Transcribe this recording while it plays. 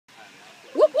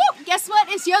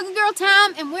It's Yoga Girl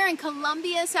time, and we're in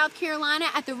Columbia, South Carolina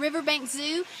at the Riverbanks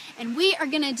Zoo, and we are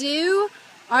going to do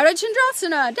Ardha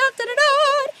Chandrasana. Da, da, da,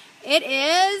 da. It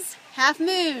is half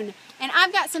moon, and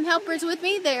I've got some helpers with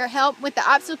me. They're help with the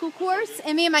obstacle course,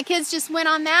 and me and my kids just went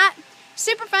on that.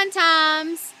 Super fun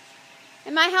times.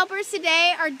 And my helpers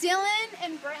today are Dillion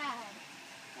and Brad.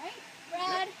 Right?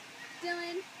 Brad,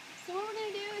 Dillion. So what we're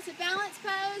going to do is a balance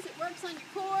pose. It works on your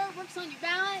core, works on your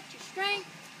balance, your strength.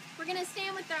 We're going to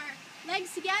stand with our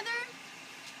legs together,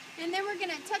 and then we're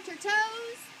going to touch our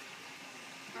toes,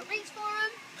 or reach for them.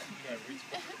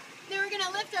 Then we're going to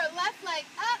lift our left leg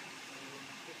up.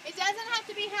 It doesn't have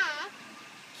to be high.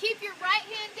 Keep your right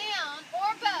hand down,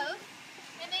 or both,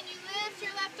 and then you lift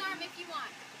your left arm if you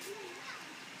want.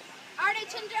 Ardha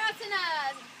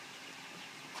Chandrasana.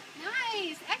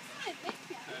 Nice. Excellent. Thank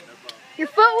you. Your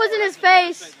foot was in his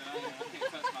face.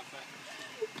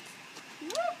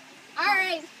 All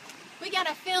right. We got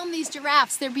to film these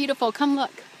giraffes. They're beautiful. Come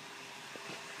look.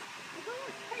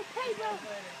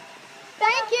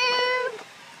 Thank you.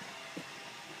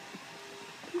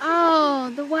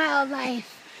 Oh, the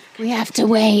wildlife. We have to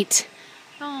wait.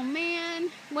 Oh,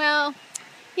 man. Well,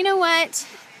 you know what?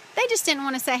 They just didn't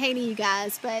want to say hey to you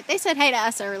guys, but they said hey to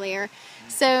us earlier.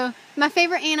 So my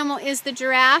favorite animal is the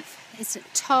giraffe. It's a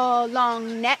tall,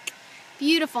 long neck.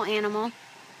 Beautiful animal.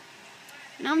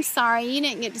 And I'm sorry you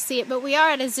didn't get to see it, but we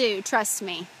are at a zoo, trust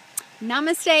me.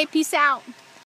 Namaste. Peace out.